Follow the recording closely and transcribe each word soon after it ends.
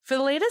For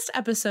the latest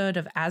episode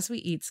of As We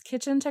Eat's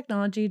Kitchen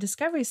Technology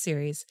Discovery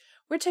Series,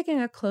 we're taking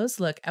a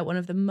close look at one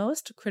of the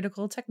most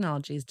critical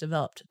technologies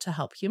developed to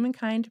help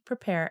humankind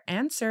prepare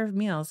and serve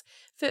meals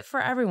fit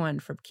for everyone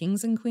from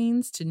kings and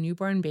queens to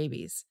newborn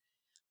babies.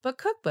 But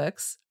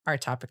cookbooks, our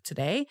topic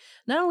today,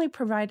 not only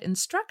provide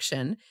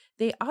instruction,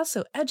 they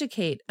also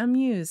educate,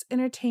 amuse,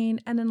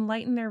 entertain, and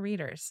enlighten their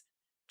readers.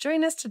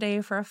 Join us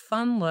today for a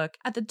fun look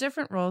at the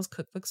different roles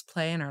cookbooks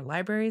play in our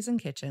libraries and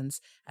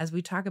kitchens as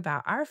we talk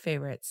about our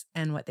favorites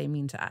and what they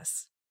mean to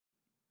us.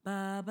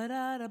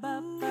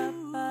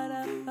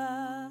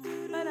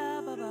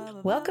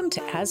 Welcome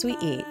to As We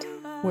Eat,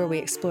 where we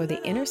explore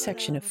the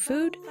intersection of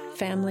food,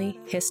 family,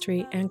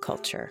 history, and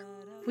culture.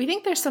 We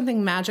think there's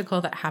something magical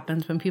that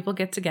happens when people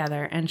get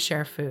together and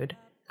share food.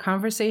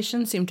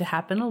 Conversations seem to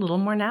happen a little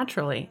more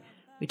naturally.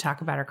 We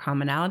talk about our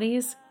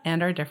commonalities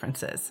and our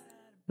differences.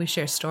 We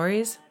share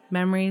stories,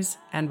 memories,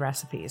 and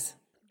recipes.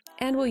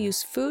 And we'll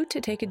use food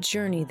to take a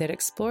journey that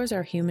explores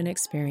our human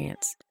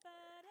experience.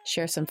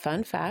 Share some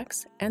fun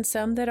facts and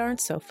some that aren't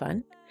so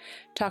fun.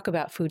 Talk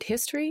about food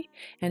history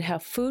and how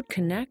food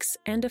connects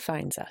and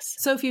defines us.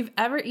 So if you've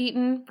ever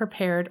eaten,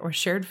 prepared, or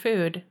shared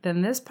food,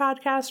 then this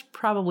podcast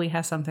probably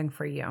has something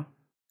for you.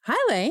 Hi,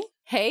 Lay.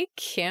 Hey,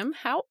 Kim,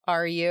 how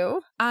are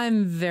you?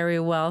 I'm very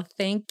well,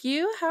 thank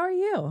you. How are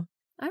you?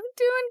 I'm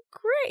doing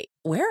great.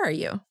 Where are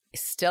you?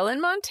 Still in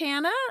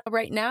Montana.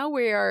 Right now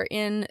we are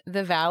in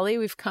the valley.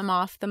 We've come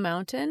off the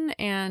mountain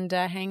and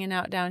hanging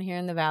out down here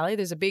in the valley.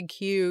 There's a big,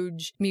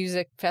 huge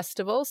music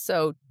festival,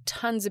 so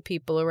tons of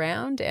people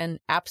around and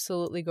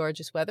absolutely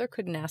gorgeous weather.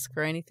 Couldn't ask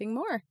for anything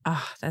more.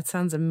 Oh, that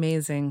sounds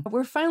amazing.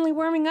 We're finally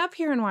warming up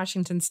here in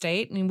Washington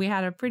State. I mean, we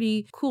had a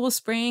pretty cool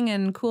spring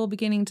and cool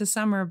beginning to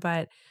summer,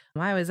 but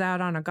I was out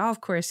on a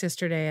golf course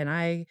yesterday and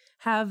I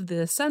have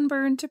the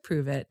sunburn to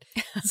prove it.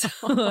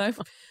 So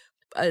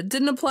I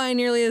didn't apply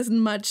nearly as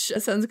much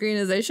sunscreen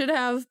as I should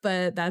have,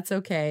 but that's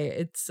okay.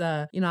 It's,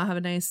 I'll have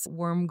a nice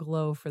warm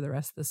glow for the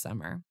rest of the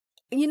summer.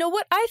 You know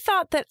what? I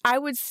thought that I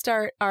would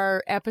start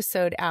our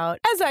episode out,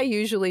 as I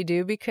usually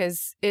do,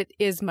 because it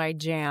is my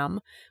jam,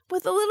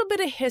 with a little bit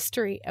of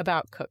history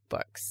about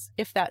cookbooks,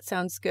 if that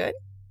sounds good.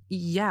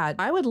 Yeah,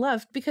 I would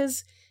love,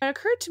 because it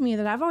occurred to me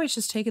that I've always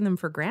just taken them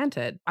for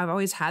granted. I've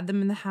always had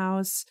them in the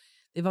house.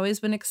 They've always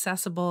been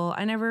accessible.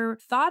 I never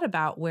thought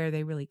about where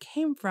they really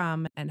came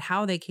from and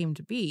how they came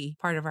to be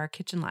part of our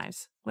kitchen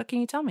lives. What can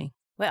you tell me?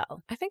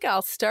 Well, I think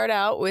I'll start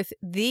out with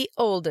the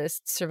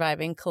oldest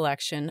surviving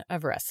collection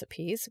of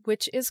recipes,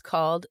 which is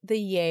called the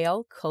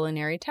Yale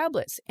Culinary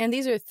Tablets. And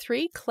these are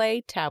 3 clay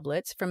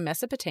tablets from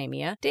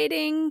Mesopotamia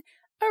dating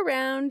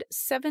around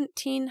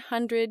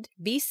 1700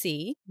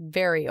 BC,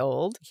 very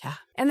old. Yeah.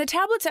 And the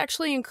tablets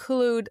actually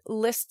include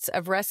lists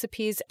of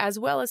recipes as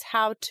well as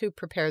how to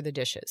prepare the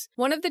dishes.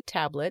 One of the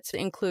tablets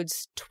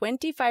includes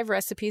 25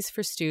 recipes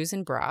for stews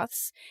and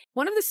broths.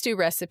 One of the stew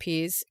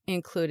recipes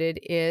included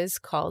is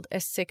called a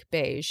sick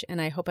beige,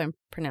 and I hope I'm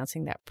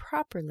pronouncing that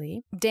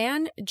properly.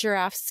 Dan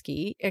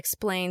Jurafsky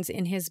explains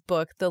in his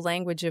book, The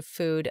Language of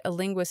Food, A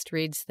Linguist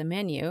Reads the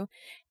Menu,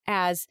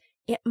 as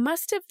it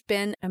must have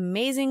been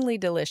amazingly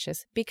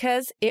delicious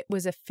because it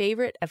was a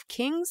favorite of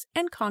kings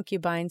and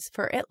concubines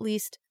for at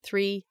least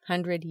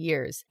 300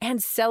 years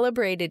and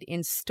celebrated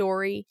in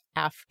story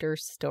after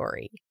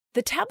story.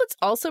 The tablets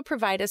also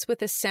provide us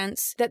with a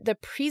sense that the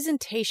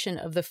presentation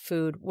of the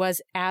food was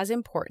as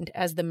important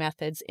as the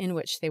methods in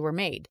which they were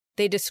made.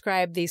 They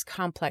describe these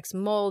complex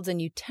molds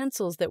and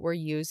utensils that were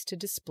used to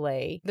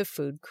display the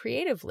food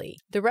creatively.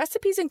 The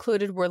recipes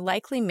included were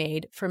likely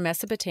made for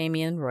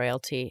Mesopotamian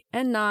royalty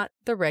and not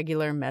the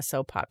regular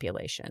Meso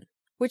population,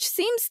 which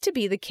seems to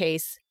be the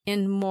case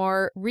in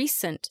more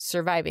recent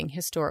surviving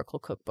historical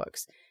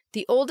cookbooks.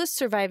 The oldest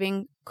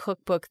surviving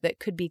cookbook that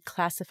could be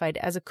classified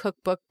as a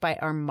cookbook by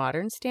our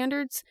modern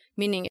standards,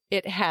 meaning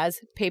it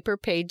has paper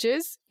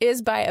pages,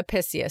 is by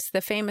Apicius,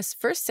 the famous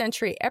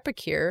first-century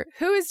epicure,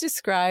 who is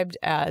described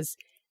as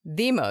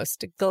the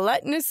most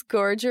gluttonous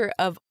gorger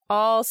of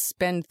all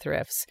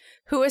spendthrifts,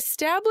 who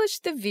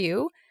established the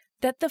view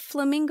that the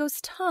flamingo's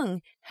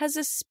tongue has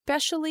a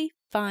specially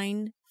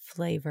fine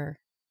flavor.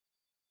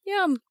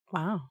 Yum.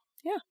 Wow.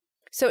 Yeah.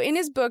 So in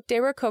his book, De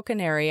Re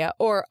Coquinaria,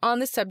 or On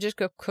the Subject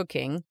of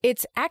Cooking,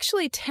 it's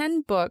actually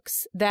 10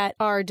 books that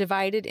are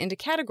divided into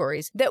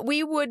categories that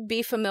we would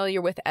be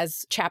familiar with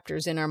as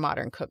chapters in our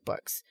modern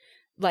cookbooks,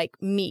 like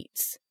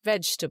meats,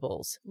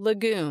 vegetables,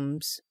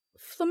 legumes,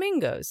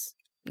 flamingos.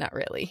 Not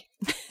really.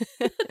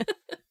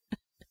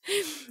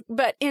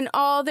 But in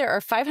all, there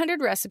are 500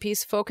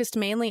 recipes focused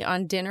mainly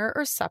on dinner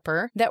or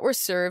supper that were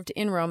served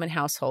in Roman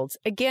households.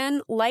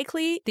 Again,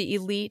 likely the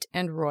elite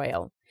and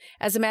royal.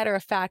 As a matter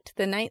of fact,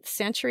 the 9th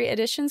century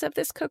editions of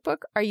this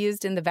cookbook are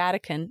used in the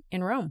Vatican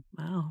in Rome.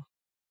 Wow.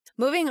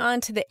 Moving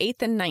on to the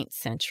 8th and 9th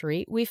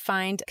century, we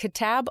find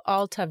Kitab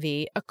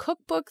al-Tavi, a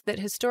cookbook that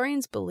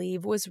historians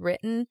believe was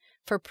written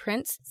for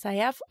Prince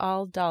Saif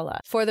al-Dawla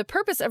for the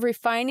purpose of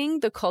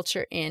refining the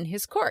culture in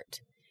his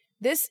court.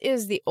 This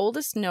is the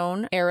oldest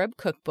known Arab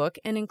cookbook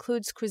and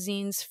includes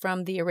cuisines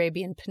from the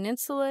Arabian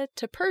Peninsula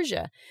to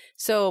Persia.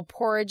 So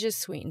porridges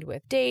sweetened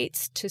with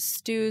dates to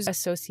stews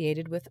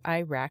associated with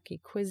Iraqi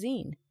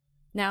cuisine.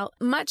 Now,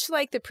 much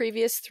like the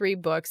previous 3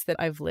 books that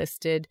I've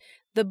listed,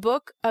 the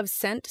Book of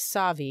Saint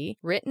Savi,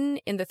 written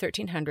in the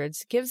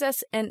 1300s, gives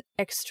us an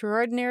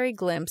extraordinary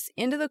glimpse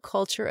into the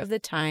culture of the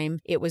time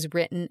it was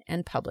written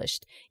and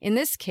published. In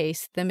this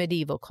case, the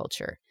medieval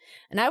culture.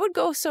 And I would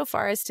go so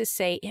far as to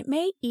say it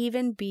may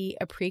even be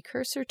a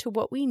precursor to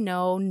what we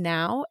know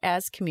now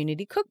as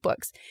community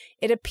cookbooks.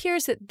 It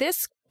appears that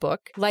this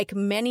book, like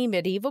many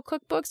medieval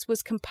cookbooks,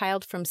 was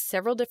compiled from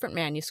several different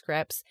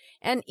manuscripts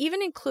and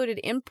even included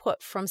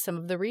input from some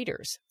of the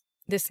readers.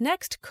 This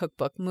next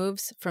cookbook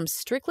moves from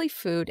strictly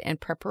food and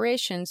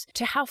preparations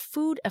to how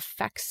food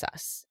affects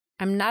us.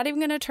 I'm not even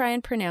going to try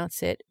and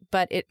pronounce it,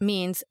 but it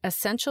means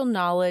essential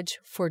knowledge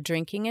for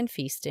drinking and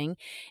feasting,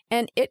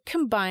 and it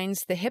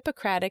combines the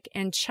Hippocratic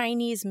and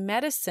Chinese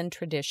medicine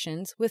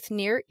traditions with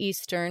Near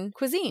Eastern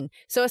cuisine,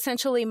 so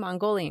essentially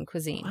Mongolian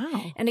cuisine.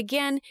 Wow. And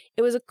again,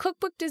 it was a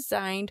cookbook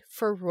designed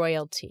for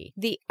royalty.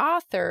 The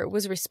author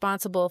was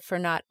responsible for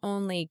not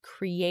only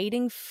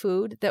creating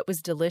food that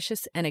was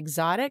delicious and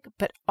exotic,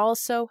 but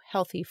also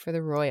healthy for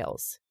the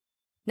royals.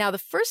 Now, the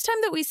first time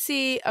that we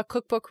see a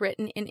cookbook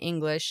written in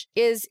English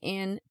is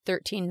in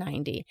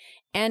 1390,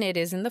 and it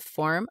is in the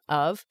form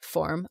of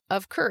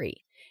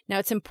curry. Now,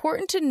 it's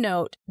important to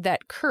note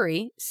that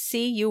curry,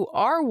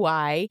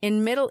 C-U-R-Y,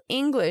 in Middle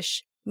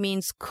English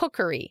means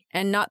cookery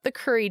and not the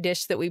curry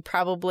dish that we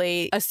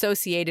probably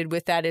associated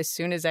with that as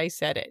soon as I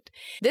said it.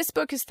 This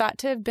book is thought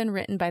to have been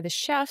written by the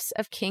chefs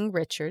of King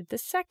Richard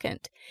II.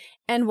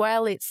 And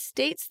while it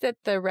states that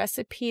the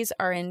recipes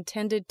are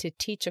intended to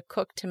teach a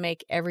cook to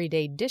make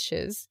everyday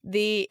dishes,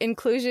 the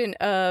inclusion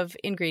of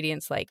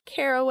ingredients like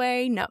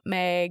caraway,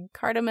 nutmeg,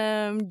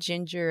 cardamom,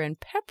 ginger, and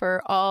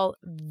pepper, all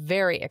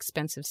very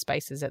expensive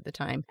spices at the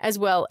time, as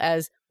well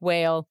as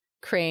whale,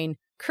 crane,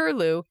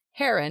 curlew,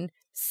 heron,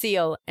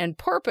 seal, and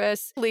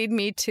porpoise, lead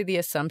me to the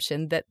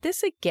assumption that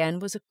this again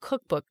was a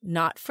cookbook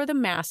not for the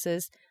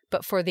masses,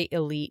 but for the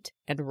elite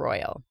and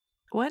royal.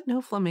 What?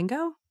 No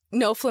flamingo?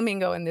 No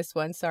flamingo in this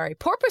one, sorry.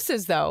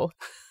 Porpoises, though.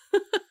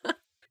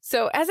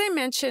 So, as I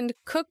mentioned,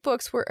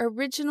 cookbooks were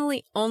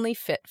originally only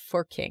fit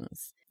for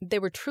kings. They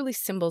were truly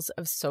symbols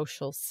of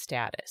social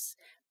status.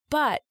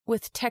 But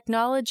with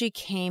technology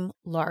came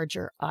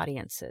larger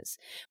audiences.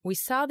 We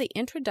saw the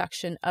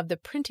introduction of the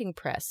printing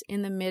press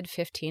in the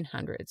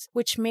mid-1500s,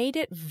 which made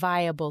it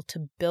viable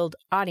to build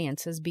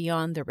audiences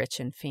beyond the rich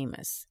and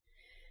famous.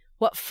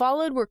 What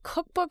followed were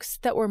cookbooks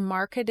that were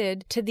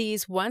marketed to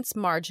these once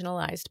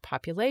marginalized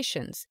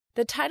populations.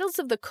 The titles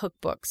of the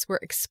cookbooks were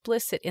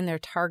explicit in their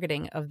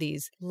targeting of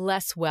these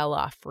less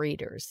well-off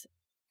readers,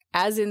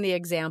 as in the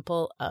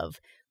example of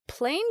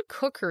Plain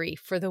Cookery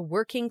for the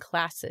Working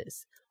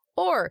Classes,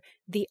 or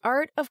The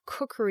Art of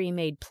Cookery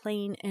Made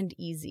Plain and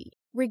Easy.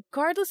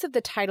 Regardless of the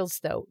titles,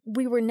 though,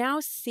 we were now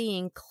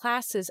seeing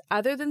classes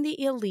other than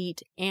the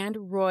elite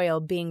and royal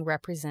being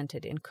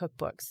represented in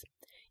cookbooks.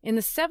 In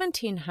the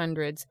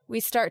 1700s, we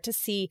start to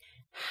see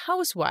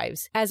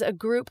housewives as a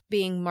group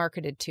being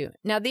marketed to.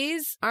 Now,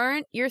 these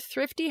aren't your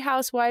thrifty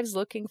housewives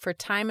looking for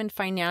time and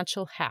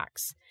financial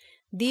hacks.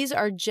 These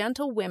are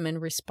gentle women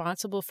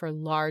responsible for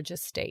large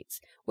estates,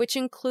 which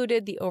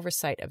included the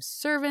oversight of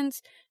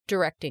servants,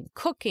 directing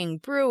cooking,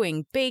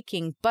 brewing,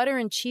 baking, butter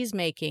and cheese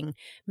making,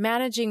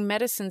 managing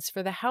medicines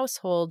for the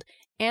household,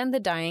 and the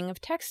dyeing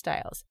of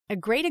textiles. A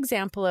great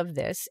example of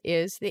this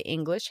is The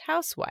English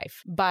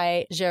Housewife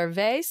by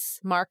Gervase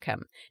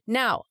Markham.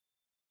 Now,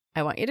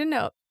 I want you to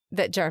note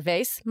that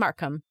Gervase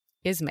Markham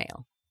is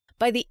male.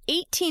 By the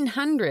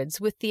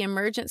 1800s, with the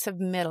emergence of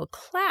middle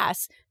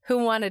class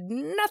who wanted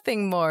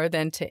nothing more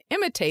than to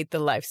imitate the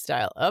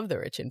lifestyle of the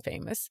rich and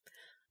famous,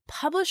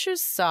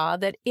 publishers saw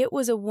that it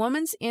was a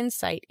woman's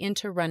insight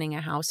into running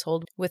a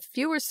household with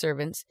fewer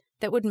servants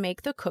that would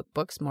make the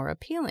cookbooks more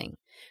appealing.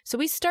 So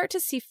we start to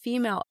see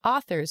female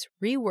authors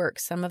rework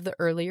some of the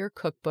earlier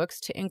cookbooks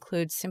to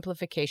include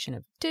simplification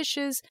of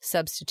dishes,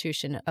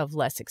 substitution of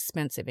less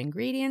expensive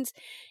ingredients,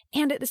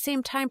 and at the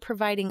same time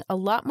providing a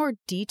lot more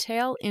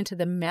detail into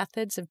the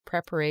methods of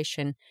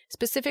preparation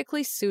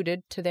specifically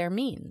suited to their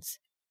means.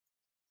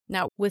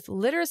 Now, with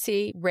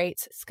literacy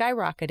rates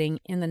skyrocketing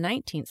in the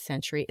 19th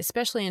century,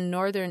 especially in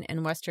Northern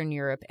and Western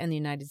Europe and the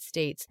United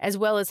States, as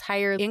well as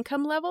higher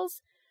income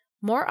levels,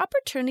 more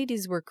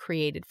opportunities were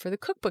created for the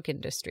cookbook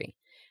industry.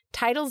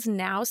 Titles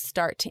now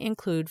start to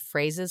include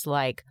phrases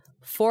like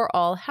for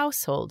all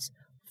households,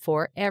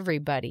 for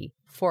everybody,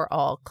 for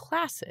all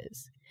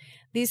classes.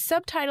 These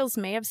subtitles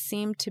may have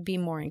seemed to be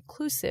more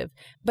inclusive,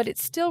 but it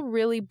still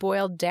really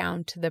boiled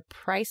down to the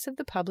price of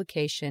the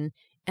publication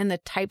and the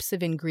types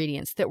of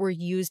ingredients that were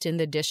used in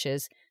the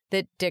dishes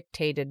that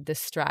dictated the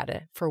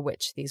strata for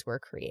which these were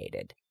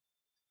created.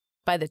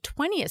 By the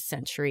 20th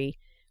century,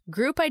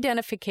 group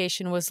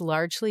identification was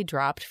largely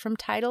dropped from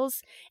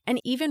titles,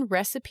 and even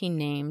recipe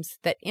names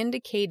that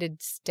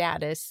indicated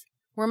status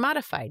were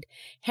modified.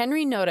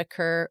 Henry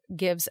Notaker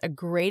gives a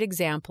great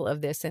example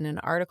of this in an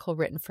article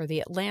written for The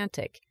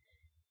Atlantic.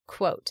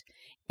 Quote,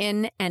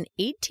 in an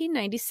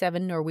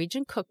 1897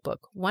 Norwegian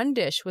cookbook, one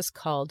dish was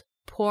called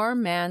Poor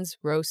Man's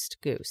Roast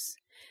Goose.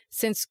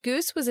 Since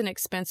goose was an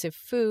expensive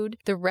food,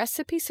 the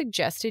recipe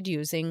suggested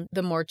using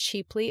the more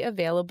cheaply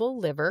available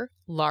liver,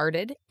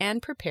 larded,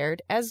 and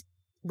prepared as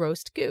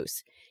roast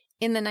goose.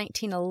 In the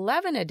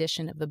 1911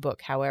 edition of the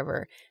book,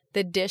 however,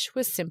 the dish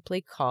was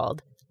simply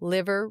called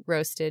liver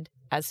roasted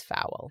as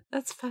fowl.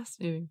 That's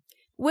fascinating.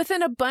 With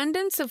an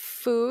abundance of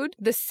food,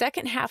 the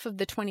second half of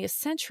the 20th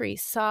century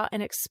saw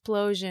an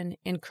explosion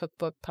in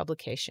cookbook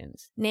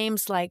publications.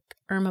 Names like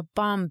Irma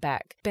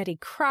Bombeck, Betty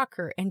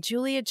Crocker, and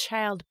Julia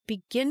Child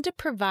begin to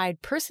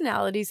provide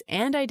personalities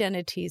and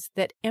identities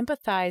that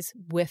empathize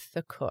with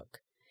the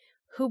cook,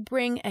 who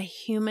bring a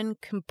human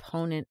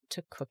component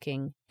to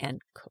cooking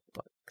and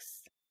cookbooks.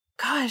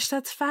 Gosh,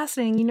 that's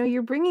fascinating. You know,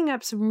 you're bringing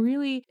up some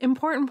really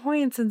important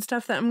points and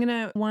stuff that I'm going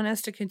to want us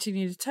to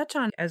continue to touch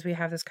on as we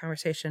have this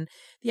conversation.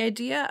 The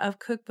idea of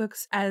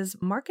cookbooks as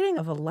marketing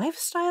of a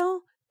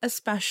lifestyle,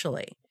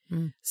 especially.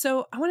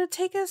 So I want to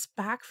take us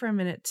back for a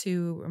minute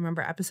to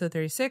remember episode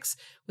 36.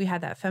 We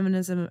had that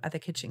Feminism at the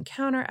Kitchen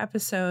Counter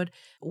episode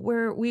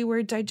where we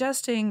were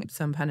digesting,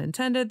 some pun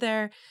intended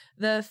there,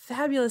 the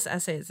fabulous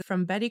essays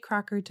from Betty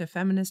Crocker to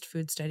Feminist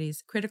Food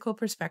Studies, Critical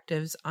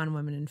Perspectives on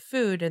Women in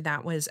Food. And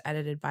that was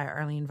edited by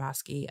Arlene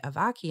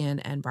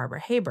Vosky-Avakian and Barbara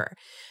Haber.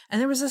 And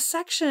there was a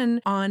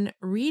section on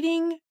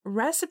reading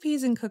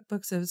recipes and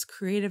cookbooks as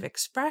creative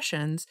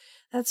expressions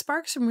that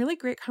sparked some really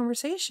great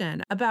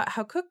conversation about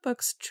how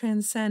cookbooks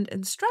transcend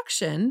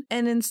instruction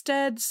and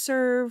instead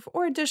serve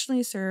or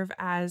additionally serve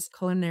as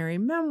culinary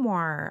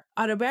memoir,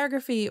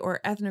 autobiography,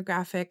 or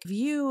ethnographic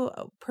view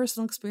of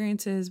personal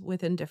experiences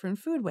within different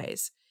food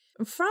ways.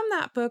 From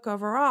that book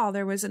overall,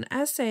 there was an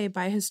essay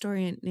by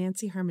historian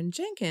Nancy Harmon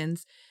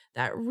Jenkins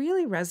that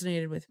really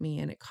resonated with me,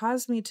 and it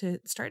caused me to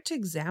start to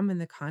examine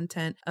the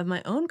content of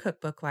my own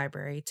cookbook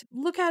library, to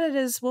look at it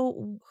as,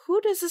 well, who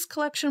does this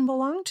collection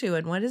belong to,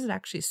 and what does it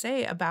actually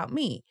say about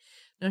me?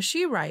 Now,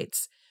 she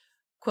writes,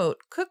 quote,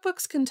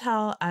 cookbooks can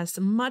tell us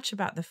much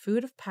about the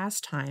food of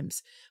past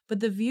times,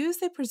 but the views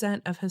they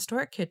present of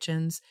historic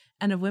kitchens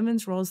and of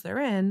women's roles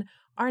therein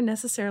are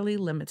necessarily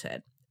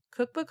limited.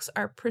 Cookbooks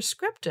are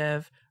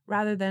prescriptive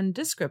rather than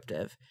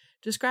descriptive,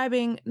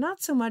 describing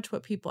not so much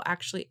what people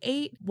actually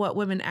ate, what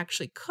women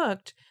actually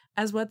cooked,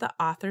 as what the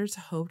authors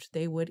hoped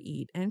they would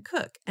eat and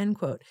cook, end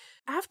quote.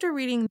 After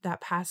reading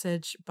that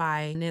passage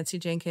by Nancy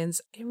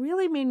Jenkins, it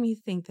really made me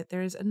think that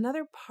there's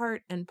another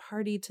part and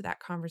party to that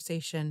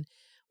conversation.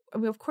 I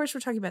mean, of course, we're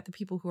talking about the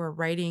people who are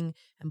writing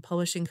and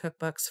publishing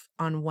cookbooks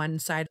on one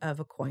side of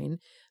a coin,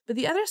 but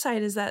the other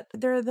side is that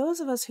there are those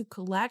of us who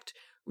collect,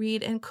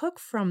 read, and cook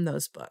from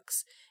those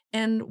books,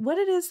 and what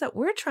it is that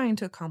we're trying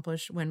to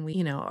accomplish when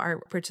we,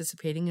 are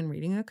participating in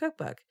reading a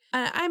cookbook.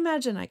 I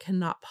imagine I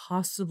cannot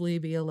possibly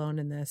be alone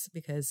in this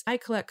because I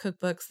collect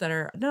cookbooks that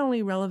are not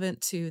only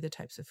relevant to the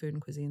types of food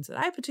and cuisines that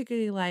I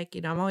particularly like.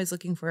 I'm always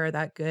looking for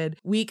that good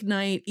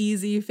weeknight,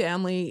 easy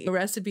family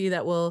recipe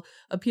that will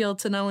appeal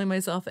to not only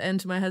myself and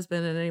to my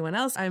husband and anyone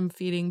else I'm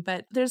feeding,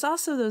 but there's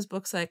also those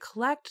books that I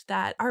collect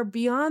that are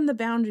beyond the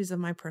boundaries of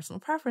my personal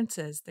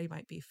preferences. They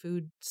might be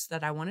foods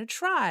that I want to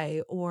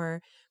try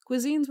or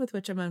cuisines with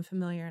which I'm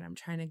unfamiliar and I'm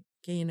trying to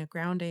gain a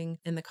grounding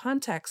in the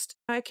context.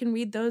 I can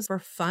read those for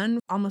fun,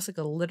 almost like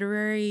a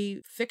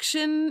literary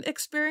fiction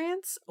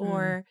experience,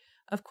 or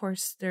of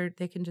course,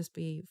 they can just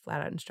be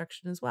flat out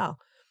instruction as well.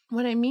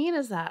 What I mean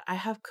is that I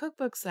have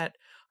cookbooks that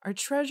are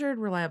treasured,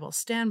 reliable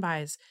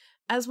standbys,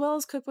 as well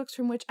as cookbooks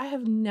from which I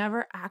have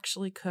never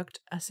actually cooked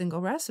a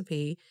single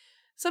recipe.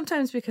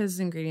 Sometimes because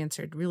the ingredients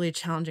are really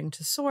challenging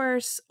to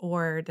source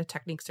or the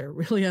techniques are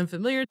really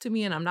unfamiliar to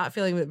me and I'm not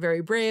feeling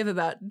very brave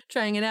about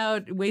trying it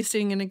out,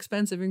 wasting an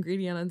expensive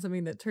ingredient on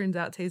something that turns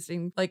out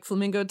tasting like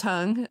flamingo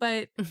tongue.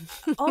 But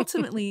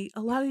ultimately,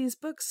 a lot of these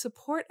books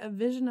support a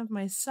vision of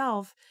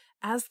myself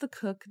as the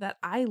cook that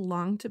I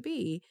long to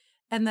be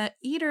and the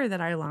eater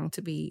that I long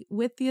to be,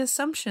 with the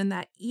assumption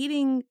that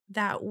eating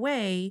that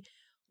way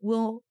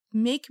will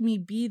make me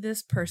be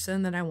this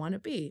person that I want to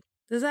be.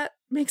 Does that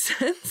make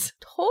sense?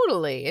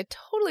 Totally. It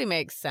totally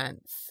makes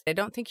sense. I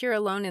don't think you're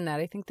alone in that.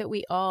 I think that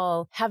we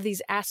all have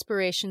these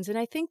aspirations, and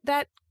I think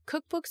that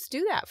cookbooks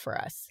do that for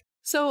us.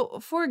 So,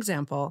 for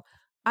example,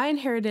 I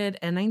inherited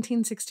a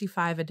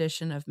 1965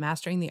 edition of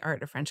Mastering the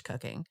Art of French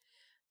Cooking.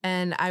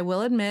 And I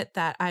will admit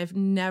that I've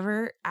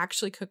never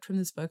actually cooked from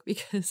this book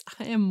because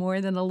I am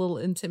more than a little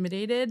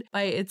intimidated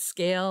by its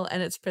scale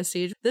and its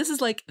prestige. This is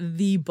like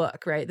the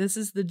book, right? This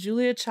is the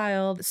Julia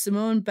Child,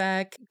 Simone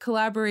Beck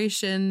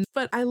collaboration.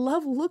 But I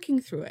love looking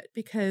through it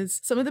because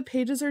some of the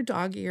pages are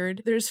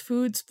dog-eared. There's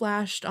food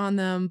splashed on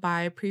them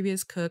by a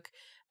previous cook.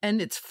 And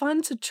it's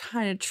fun to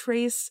try to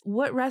trace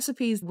what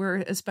recipes were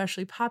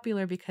especially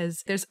popular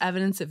because there's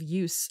evidence of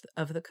use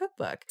of the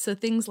cookbook. So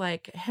things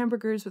like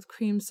hamburgers with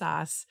cream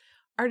sauce,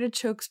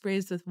 artichokes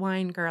braised with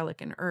wine, garlic,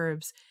 and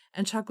herbs,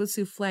 and chocolate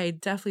souffle.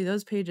 Definitely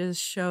those pages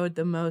showed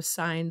the most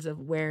signs of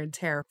wear and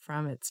tear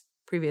from its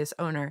previous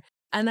owner.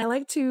 And I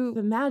like to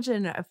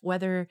imagine of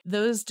whether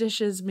those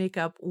dishes make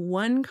up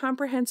one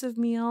comprehensive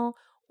meal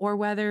or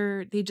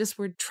whether they just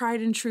were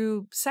tried and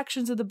true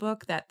sections of the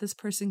book that this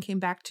person came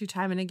back to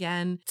time and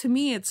again. To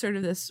me, it's sort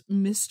of this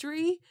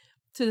mystery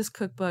to this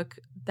cookbook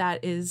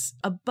that is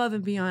above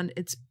and beyond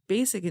its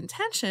basic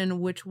intention,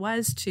 which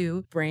was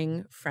to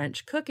bring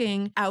French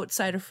cooking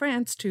outside of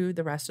France to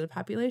the rest of the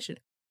population.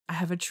 I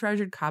have a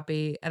treasured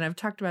copy, and I've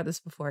talked about this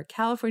before,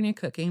 California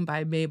Cooking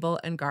by Mabel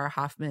and Gar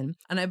Hoffman.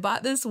 And I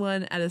bought this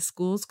one at a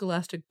school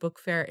scholastic book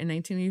fair in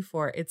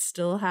 1984. It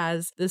still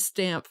has the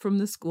stamp from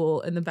the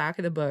school in the back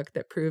of the book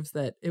that proves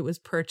that it was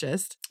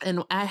purchased.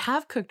 And I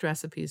have cooked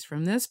recipes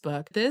from this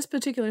book. This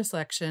particular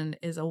selection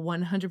is a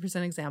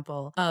 100%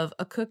 example of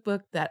a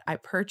cookbook that I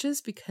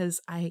purchased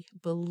because I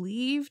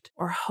believed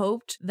or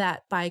hoped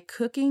that by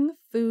cooking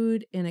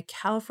food in a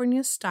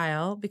California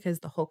style, because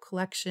the whole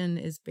collection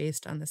is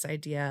based on this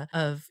idea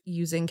of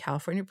using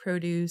California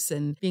produce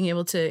and being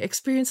able to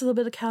experience a little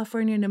bit of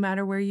California no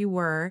matter where you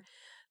were,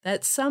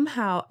 that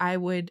somehow I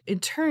would in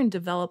turn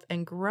develop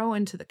and grow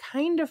into the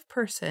kind of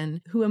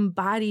person who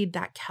embodied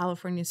that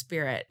California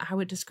spirit. I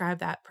would describe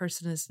that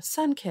person as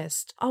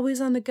sun-kissed,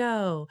 always on the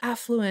go,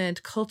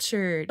 affluent,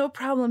 cultured, no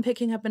problem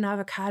picking up an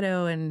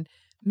avocado and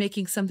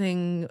making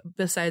something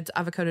besides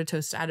avocado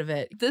toast out of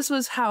it. This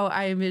was how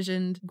I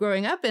envisioned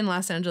growing up in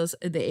Los Angeles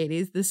in the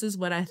 80s. This is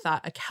what I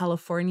thought a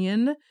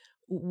Californian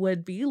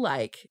would be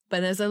like.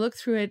 But as I look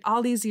through it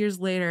all these years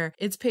later,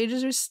 its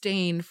pages are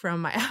stained from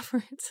my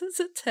efforts as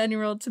a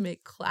 10-year-old to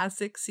make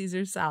classic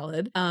Caesar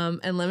salad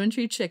and lemon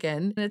tree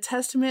chicken, and a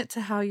testament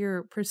to how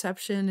your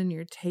perception and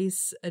your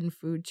tastes and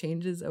food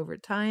changes over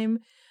time.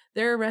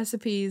 There are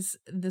recipes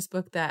in this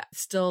book that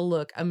still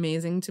look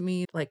amazing to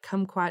me, like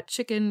kumquat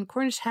chicken,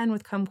 Cornish hen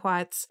with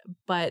kumquats,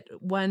 but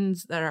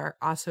ones that are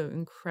also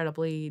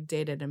incredibly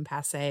dated and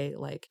passé,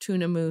 like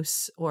tuna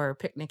mousse or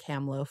picnic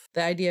ham loaf.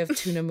 The idea of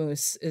tuna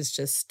mousse is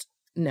just,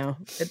 no,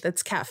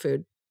 that's cat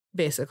food,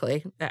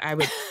 basically.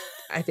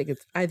 I think of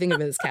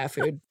it as cat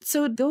food.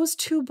 So those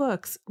two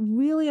books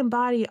really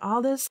embody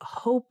all this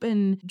hope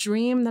and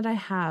dream that I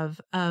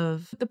have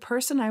of the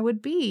person I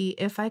would be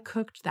if I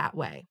cooked that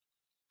way.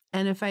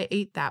 And if I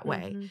ate that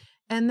way. Mm-hmm.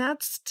 And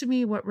that's, to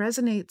me, what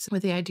resonates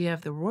with the idea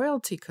of the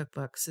royalty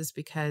cookbooks is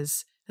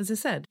because, as I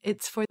said,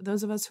 it's for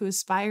those of us who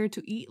aspire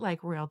to eat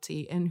like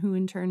royalty and who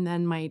in turn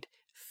then might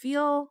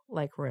feel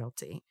like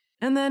royalty.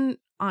 And then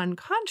on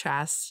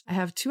contrast, I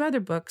have two other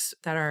books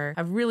that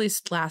have really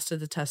lasted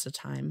the test of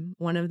time.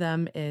 One of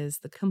them is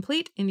The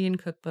Complete Indian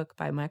Cookbook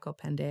by Michael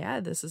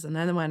Pandya. This is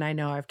another one I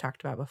know I've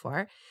talked about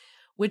before,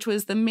 which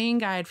was the main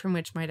guide from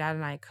which my dad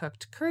and I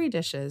cooked curry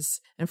dishes.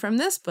 And from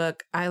this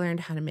book, I learned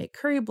how to make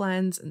curry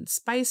blends and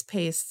spice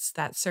pastes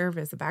that serve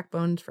as the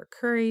backbone for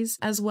curries,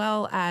 as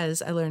well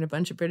as I learned a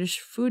bunch of British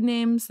food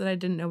names that I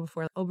didn't know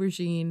before: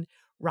 aubergine,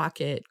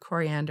 rocket,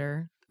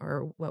 coriander,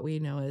 or what we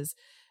know as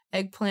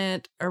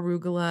eggplant,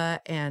 arugula,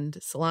 and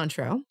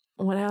cilantro.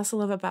 What I also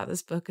love about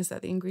this book is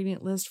that the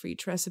ingredient list for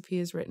each recipe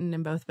is written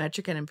in both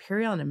metric and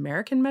imperial and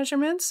American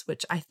measurements,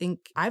 which I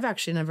think I've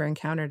actually never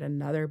encountered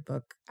another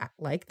book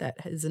like that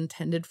is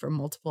intended for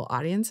multiple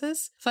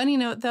audiences. Funny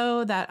note,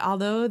 though, that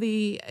although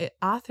the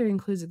author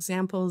includes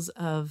examples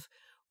of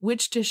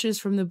which dishes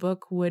from the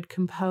book would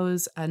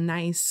compose a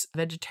nice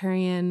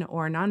vegetarian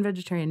or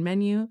non-vegetarian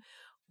menu,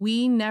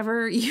 we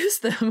never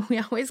used them. We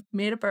always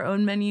made up our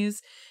own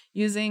menus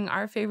using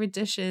our favorite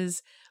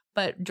dishes,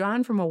 but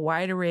drawn from a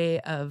wide array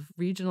of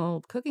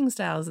regional cooking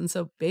styles. And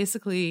so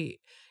basically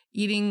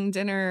eating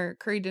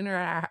curry dinner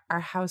at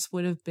our house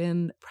would have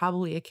been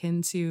probably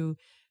akin to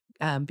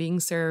being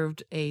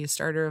served a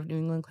starter of New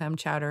England clam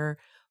chowder,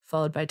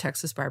 followed by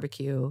Texas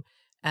barbecue,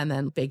 and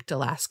then baked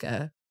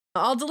Alaska.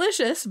 All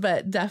delicious,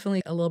 but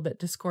definitely a little bit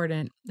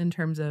discordant in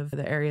terms of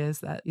the areas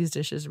that these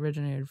dishes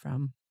originated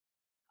from.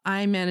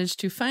 I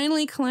managed to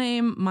finally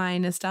claim my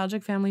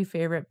nostalgic family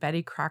favorite,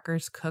 Betty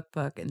Crocker's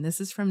Cookbook, and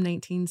this is from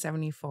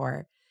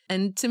 1974.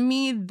 And to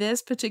me,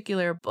 this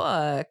particular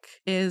book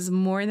is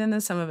more than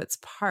the sum of its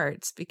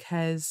parts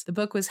because the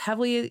book was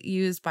heavily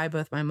used by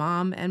both my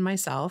mom and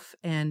myself,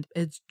 and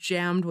it's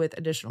jammed with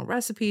additional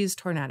recipes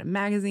torn out of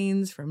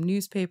magazines, from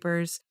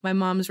newspapers. My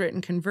mom's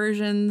written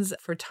conversions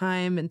for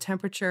time and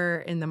temperature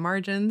in the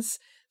margins.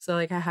 So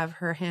I have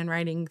her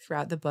handwriting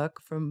throughout the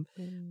book from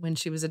when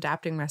she was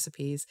adapting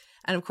recipes.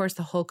 And of course,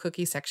 the whole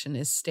cookie section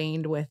is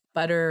stained with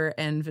butter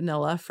and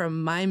vanilla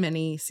from my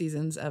many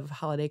seasons of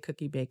holiday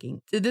cookie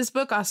baking. This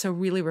book also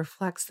really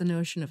reflects the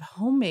notion of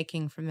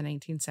homemaking from the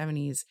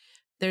 1970s.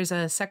 There's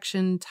a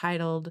section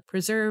titled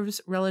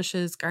Preserves,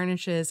 Relishes,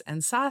 Garnishes,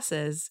 and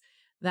Sauces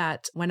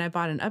that, when I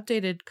bought an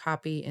updated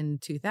copy in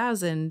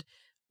 2000,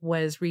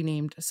 was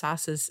renamed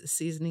Sauces,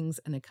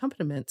 Seasonings, and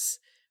Accompaniments,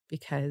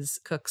 because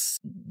cooks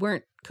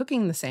weren't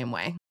cooking the same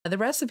way. The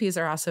recipes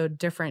are also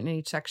different in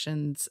each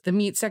section. The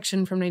meat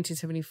section from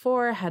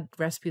 1974 had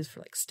recipes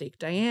for steak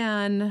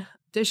Diane,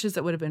 dishes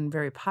that would have been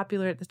very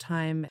popular at the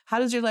time. How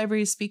does your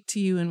library speak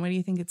to you, and what do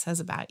you think it says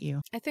about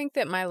you? I think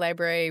that my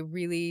library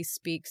really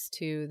speaks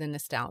to the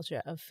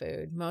nostalgia of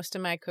food. Most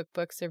of my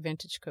cookbooks are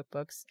vintage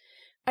cookbooks,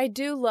 I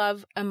do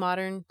love a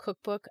modern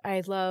cookbook.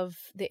 I love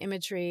the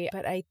imagery,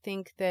 but I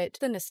think that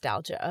the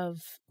nostalgia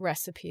of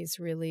recipes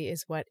really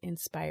is what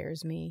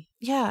inspires me.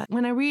 Yeah.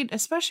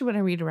 Especially when I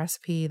read a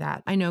recipe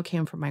that I know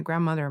came from my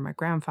grandmother or my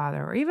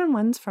grandfather, or even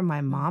ones from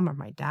my mom or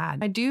my dad,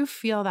 I do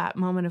feel that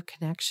moment of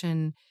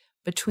connection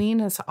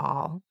between us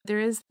all. There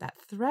is that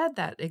thread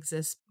that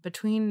exists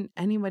between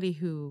anybody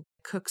who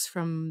cooks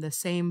from the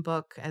same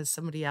book as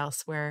somebody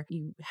else, where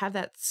you have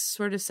that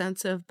sort of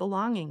sense of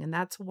belonging. And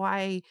that's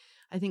why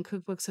I think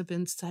cookbooks have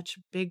been such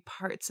big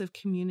parts of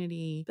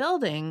community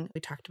building.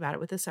 We talked about it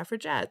with the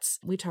suffragettes.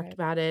 We talked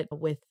about it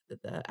with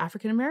the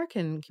African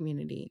American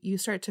community. You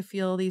start to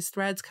feel these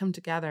threads come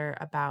together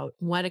about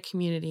what a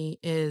community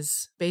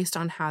is based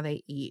on how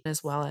they eat,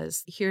 as well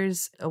as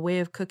here's a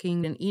way of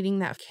cooking and eating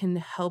that can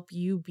help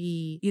you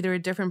be either a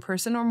different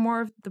person or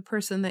more of the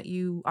person that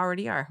you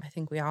already are. I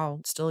think we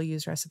all still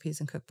use recipes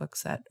and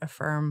cookbooks that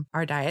affirm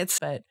our diets,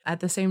 but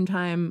at the same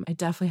time, I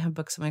definitely have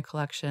books in my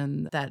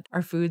collection that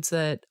are foods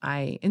that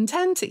I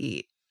intend to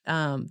eat,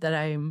 that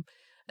I'm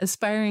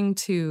aspiring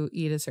to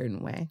eat a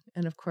certain way.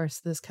 And of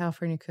course, this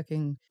California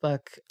cooking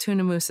book,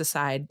 tuna mousse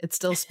aside, it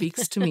still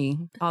speaks to me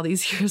all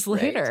these years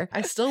later.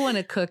 I still want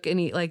to cook and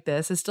eat like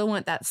this. I still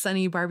want that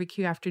sunny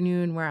barbecue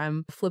afternoon where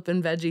I'm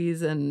flipping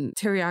veggies and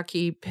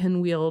teriyaki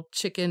pinwheel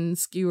chicken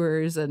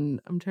skewers.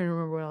 And I'm trying to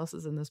remember what else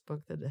is in this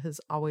book that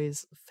has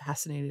always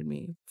fascinated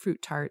me.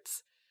 Fruit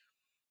tarts.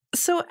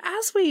 So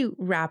as we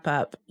wrap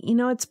up,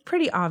 it's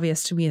pretty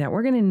obvious to me that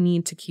we're going to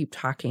need to keep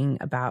talking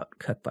about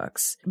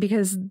cookbooks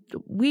because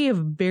we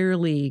have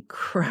barely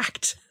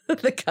cracked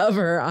the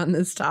cover on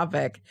this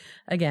topic.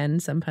 Again,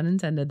 some pun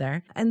intended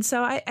there. And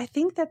so I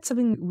think that's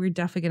something we're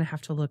definitely going to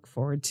have to look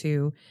forward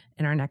to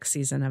in our next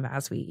season of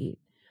As We Eat.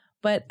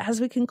 But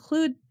as we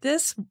conclude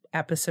this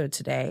episode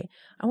today,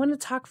 I want to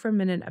talk for a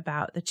minute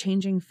about the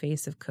changing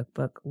face of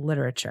cookbook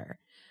literature.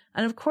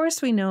 And of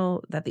course, we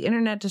know that the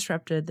internet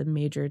disrupted the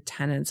major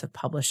tenets of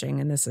publishing,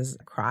 and this is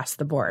across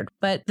the board.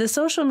 But the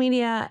social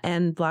media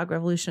and blog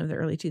revolution of the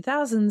early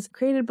 2000s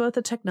created both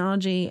the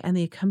technology and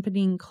the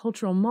accompanying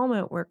cultural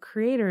moment where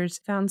creators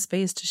found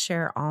space to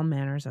share all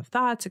manners of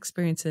thoughts,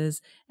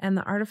 experiences, and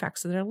the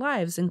artifacts of their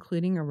lives,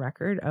 including a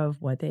record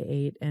of what they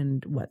ate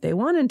and what they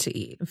wanted to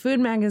eat. Food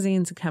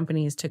magazines and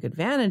companies took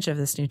advantage of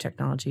this new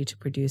technology to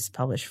produce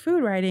published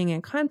food writing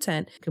and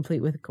content,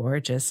 complete with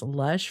gorgeous,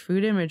 lush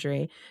food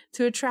imagery,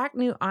 to attract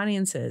new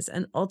audiences.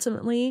 And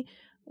ultimately,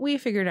 we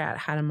figured out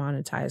how to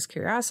monetize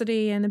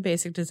curiosity and the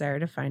basic desire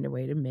to find a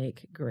way to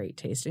make great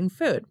tasting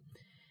food.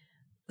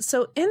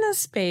 So in this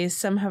space,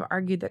 some have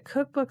argued that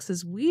cookbooks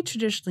as we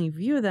traditionally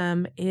view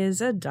them is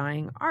a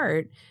dying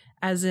art,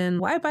 as in,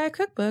 why buy a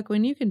cookbook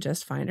when you can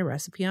just find a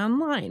recipe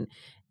online?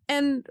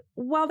 And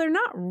while they're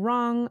not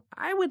wrong,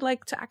 I would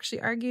like to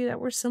actually argue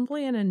that we're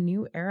simply in a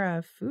new era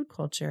of food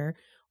culture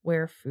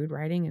where food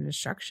writing and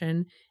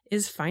instruction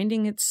is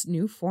finding its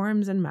new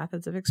forms and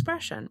methods of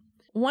expression.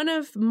 One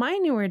of my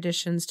newer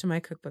additions to my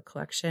cookbook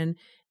collection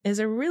is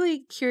a really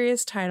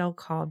curious title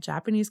called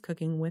Japanese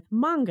Cooking with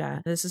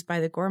Manga. This is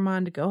by the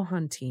Gourmand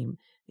Gohan team.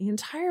 The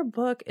entire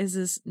book is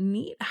this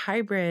neat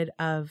hybrid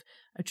of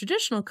a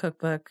traditional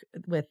cookbook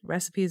with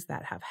recipes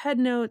that have head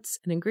notes,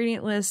 an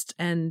ingredient list,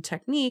 and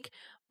technique,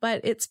 but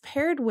it's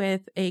paired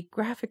with a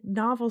graphic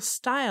novel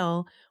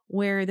style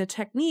where the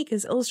technique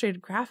is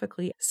illustrated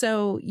graphically.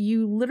 So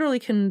you literally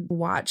can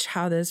watch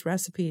how this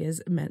recipe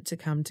is meant to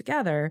come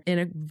together in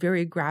a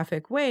very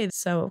graphic way.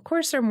 So of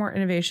course, there are more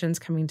innovations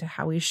coming to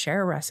how we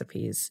share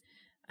recipes.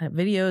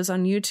 Videos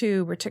on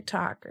YouTube or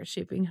TikTok are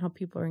shaping how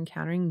people are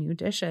encountering new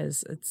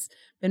dishes. It's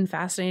been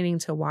fascinating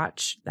to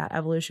watch that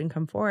evolution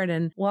come forward.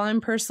 And while I'm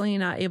personally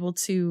not able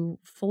to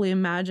fully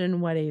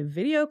imagine what a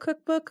video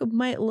cookbook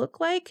might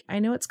look like, I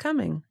know it's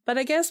coming. But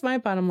I guess my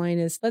bottom line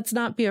is let's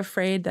not be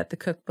afraid that the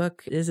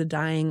cookbook is a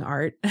dying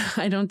art.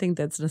 I don't think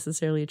that's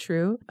necessarily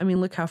true. I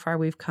mean, look how far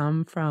we've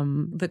come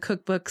from the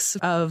cookbooks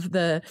of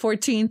the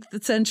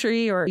 14th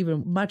century or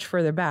even much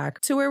further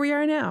back to where we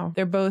are now.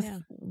 They're both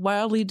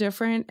wildly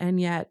different, and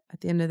yet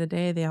at the end of the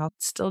day, they all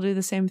still do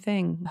the same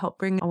thing, help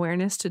bring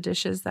awareness to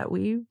dishes that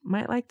we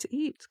might like to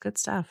eat. It's good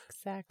stuff.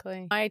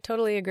 Exactly. I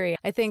totally agree.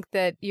 I think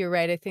that you're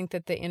right. I think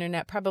that the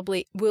internet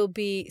probably will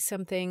be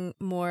something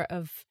more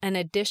of an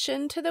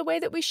addition to the way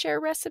that we share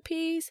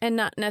recipes and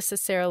not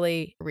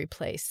necessarily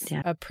replace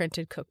a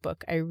printed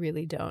cookbook. I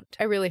really don't.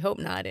 I really hope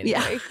not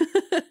anyway.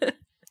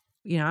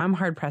 Yeah. I'm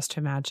hard pressed to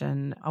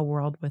imagine a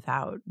world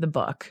without the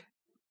book.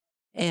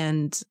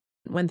 And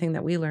one thing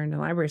that we learned in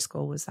library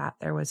school was that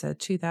there was a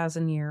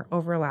 2,000-year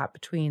overlap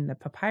between the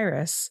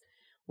papyrus,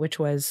 which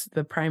was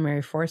the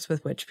primary force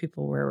with which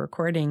people were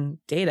recording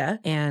data,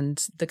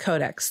 and the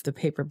codex, the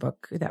paper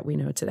book that we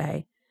know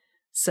today.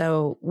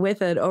 So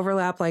with an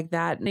overlap like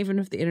that, and even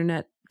if the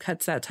internet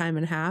cuts that time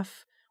in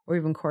half or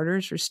even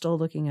quarters, we're still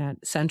looking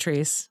at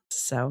centuries.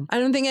 So I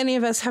don't think any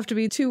of us have to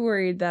be too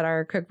worried that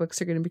our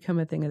cookbooks are going to become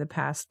a thing of the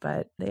past,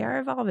 but they are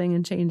evolving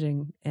and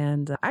changing.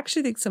 And I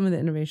actually think some of the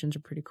innovations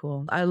are pretty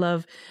cool. I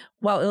love,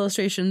 while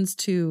illustrations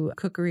to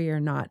cookery are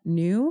not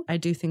new, I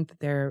do think that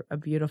they're a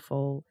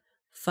beautiful,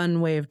 fun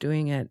way of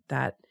doing it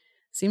that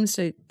seems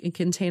to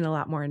contain a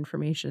lot more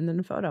information than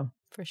a photo.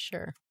 For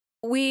sure.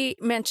 We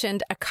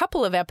mentioned a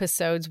couple of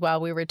episodes while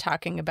we were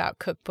talking about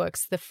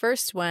cookbooks. The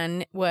first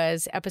one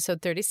was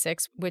episode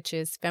 36, which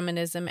is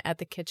Feminism at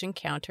the Kitchen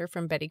Counter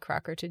from Betty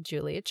Crocker to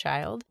Julia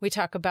Child. We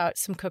talk about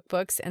some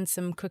cookbooks and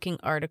some cooking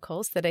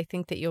articles that I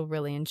think that you'll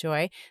really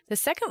enjoy. The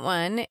second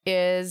one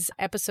is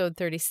episode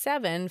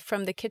 37,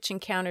 From the Kitchen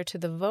Counter to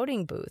the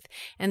Voting Booth.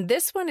 And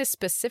this one is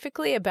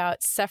specifically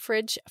about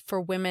suffrage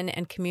for women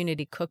and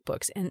community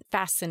cookbooks, and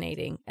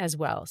fascinating as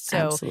well. So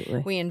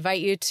Absolutely. We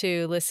invite you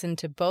to listen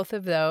to both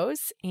of those.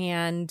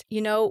 And,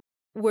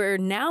 we're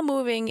now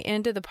moving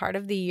into the part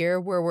of the year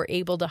where we're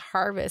able to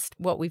harvest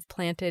what we've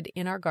planted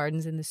in our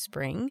gardens in the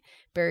spring.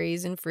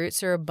 Berries and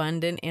fruits are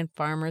abundant in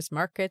farmers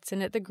markets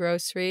and at the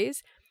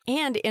groceries.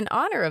 And in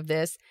honor of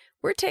this,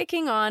 we're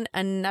taking on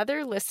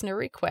another listener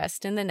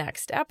request in the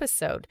next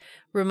episode.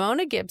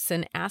 Ramona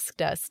Gibson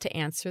asked us to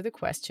answer the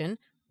question,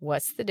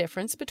 what's the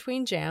difference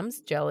between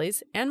jams,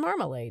 jellies, and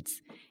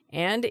marmalades?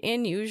 And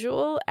in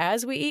usual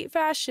As We Eat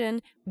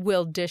fashion,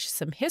 we'll dish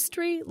some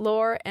history,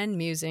 lore, and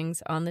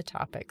musings on the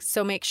topic.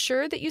 So make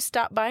sure that you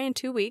stop by in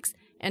 2 weeks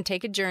and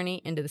take a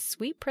journey into the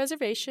sweet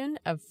preservation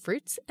of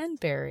fruits and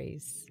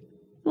berries.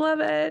 Love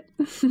it.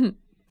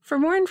 For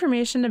more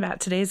information about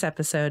today's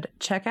episode,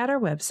 check out our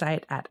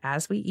website at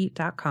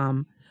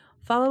asweeat.com.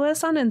 Follow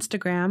us on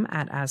Instagram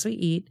at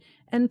asweeat,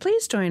 and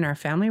please join our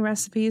family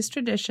recipes,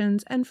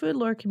 traditions, and food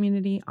lore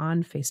community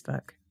on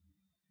Facebook.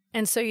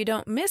 And so you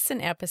don't miss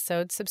an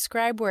episode,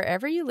 subscribe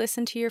wherever you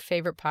listen to your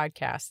favorite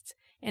podcasts.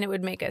 And it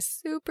would make us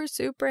super,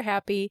 super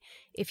happy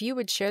if you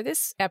would share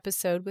this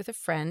episode with a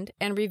friend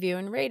and review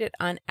and rate it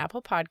on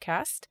Apple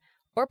Podcast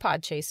or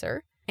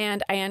Podchaser.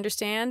 And I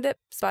understand that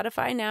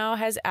Spotify now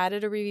has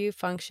added a review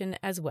function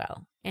as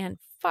well. And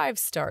 5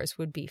 stars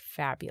would be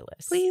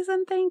fabulous. Please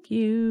and thank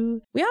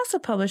you. We also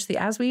publish the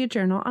As We Eat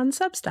Journal on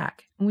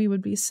Substack, and we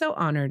would be so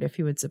honored if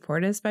you would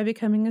support us by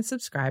becoming a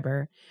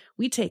subscriber.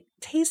 We take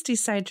tasty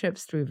side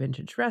trips through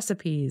vintage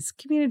recipes,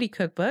 community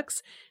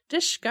cookbooks,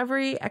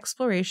 discovery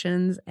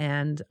explorations,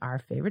 and our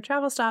favorite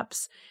travel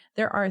stops.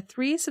 There are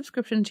 3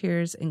 subscription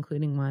tiers,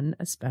 including one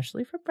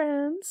especially for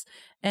brands,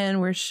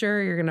 and we're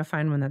sure you're going to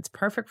find one that's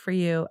perfect for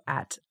you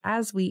at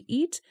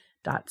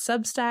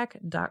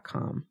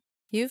asweeat.substack.com.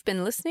 You've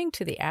been listening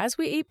to the As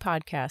We Eat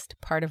podcast,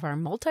 part of our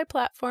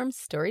multi-platform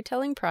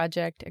storytelling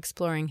project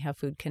exploring how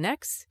food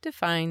connects,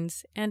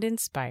 defines, and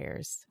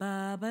inspires.